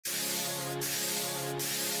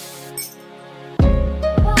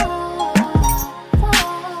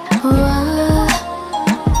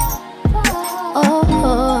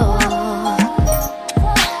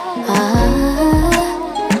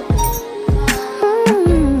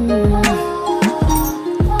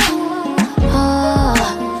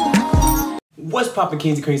What's poppin',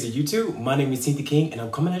 kings and queens of YouTube? My name is TinkTheKing and I'm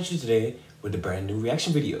coming at you today with a brand new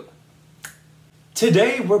reaction video.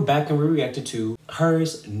 Today we're back and we're reacting to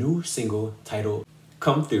H.E.R's new single titled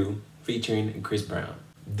Come Through featuring Chris Brown.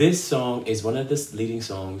 This song is one of the leading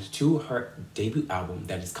songs to her debut album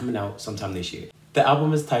that is coming out sometime this year. The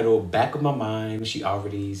album is titled Back of My Mind. She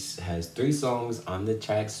already has 3 songs on the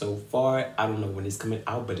track so far. I don't know when it's coming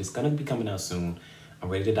out, but it's gonna be coming out soon. I'm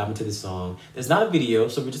ready to dive into the song. There's not a video,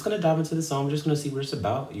 so we're just gonna dive into the song. We're just gonna see what it's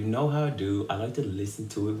about. You know how I do. I like to listen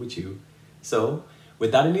to it with you. So,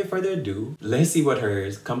 without any further ado, let's see what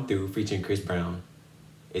H.E.R's Come Through featuring Chris Brown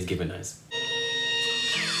is giving us.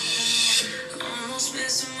 Almost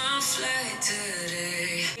missing my flight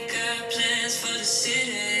today. Got plans for the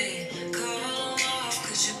city. Call them off,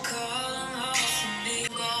 cause you call them off for me.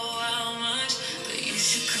 Go out much, but you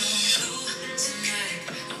should come through tonight.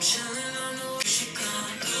 I'm chilling on the way. You should come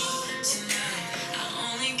through tonight.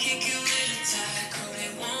 I only kick you with a tackle. They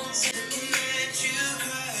won't take me. Let you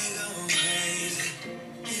cry, go crazy.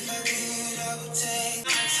 If I could, I would take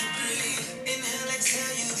time to breathe. Inhale,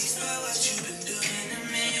 exhale, you explore what you've been doing to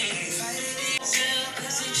me. Fight it.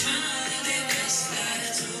 Cause they tryna live their best life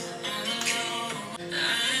too on the road.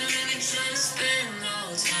 I ain't really tryna spend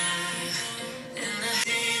no time in the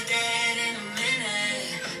dead in a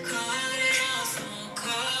minute. Call it off, won't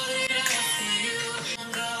call it off for you.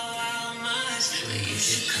 Don't go out much, but you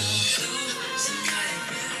should come through tonight.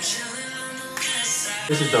 I'm chilling on the west side.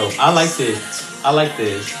 This is dope. I like this. I like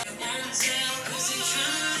this.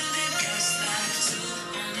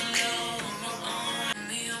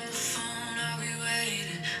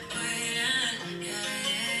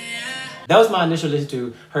 That was my initial listen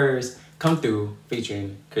to H.E.R's Come Through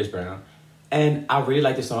featuring Chris Brown. And I really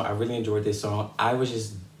like this song. I really enjoyed this song. I was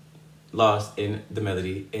just lost in the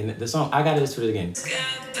melody in the song. I gotta listen to it again.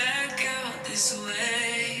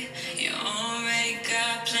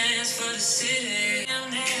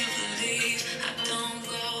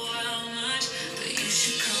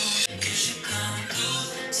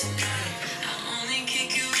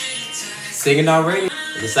 Singing already.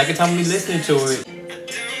 The second time we listening to it.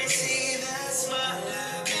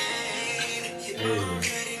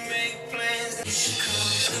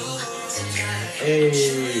 Hey.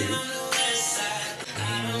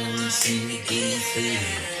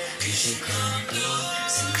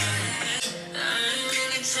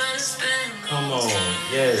 Come on,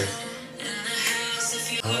 yes.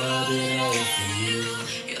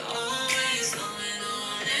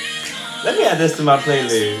 Let me add this to my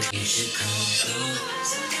playlist.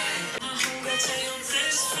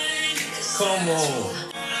 Come on.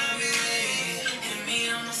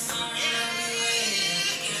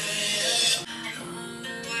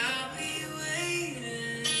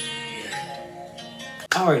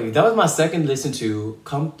 Alrighty, that was my second listen to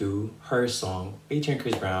Come Through, her song featuring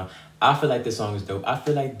Chris Brown. I feel like this song is dope. I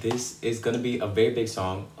feel like this is gonna be a very big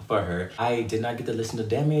song for her. I did not get to listen to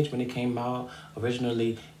Damage when it came out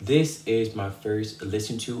originally. This is my first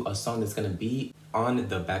listen to a song that's gonna be on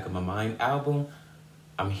the Back of My Mind album.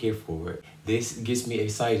 I'm here for it. This gets me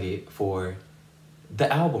excited for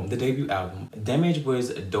the album, the debut album. Damage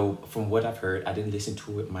was dope from what I've heard. I didn't listen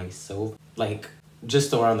to it myself, like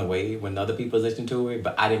just around the way when other people listen to it,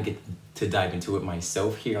 but I didn't get to dive into it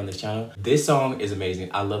myself here on this channel. This song is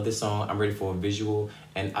amazing. I love this song. I'm ready for a visual,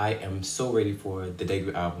 and I am so ready for the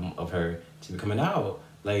debut album of her to be coming out.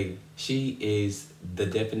 Like, she is the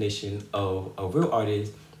definition of a real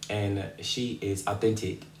artist, and she is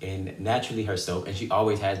authentic and naturally herself, and she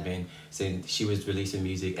always has been since she was releasing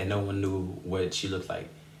music and no one knew what she looked like,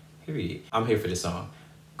 period. I'm here for this song.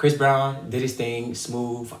 Chris Brown did his thing,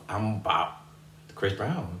 smooth. I'm about Chris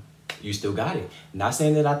Brown. You still got it. Not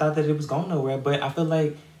saying that I thought that it was going nowhere, but I feel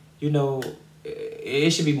like, you know,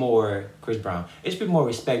 it should be more Chris Brown. It should be more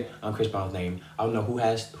respect on Chris Brown's name. I don't know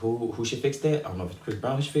who should fix that. I don't know if it's Chris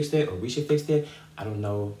Brown should fix that or we should fix that. I don't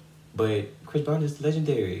know. But Chris Brown is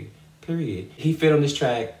legendary, period. He fit on this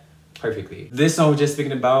track perfectly. This song was just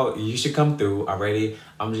speaking about you should come through already.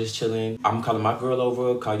 I'm just chilling. I'm calling my girl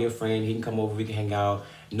over, call your friend. He can come over, we can hang out.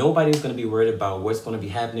 Nobody's going to be worried about what's going to be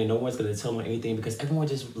happening. No one's going to tell them anything because everyone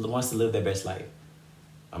just wants to live their best life.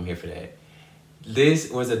 I'm here for that. This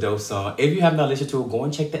was a dope song. If you have not listened to it, go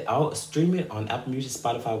and check that out. Stream it on Apple Music,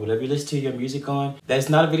 Spotify, whatever you listen to your music on. That's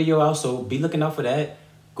not a video out, so be looking out for that.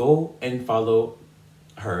 Go and follow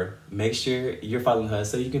her. Make sure you're following her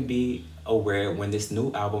so you can be aware when this new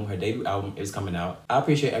album, her debut album, is coming out. I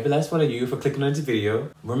appreciate every last one of you for clicking on this video.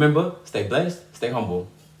 Remember, stay blessed, stay humble,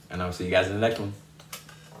 and I'll see you guys in the next one.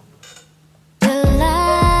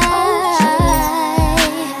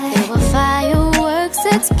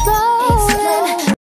 Explode.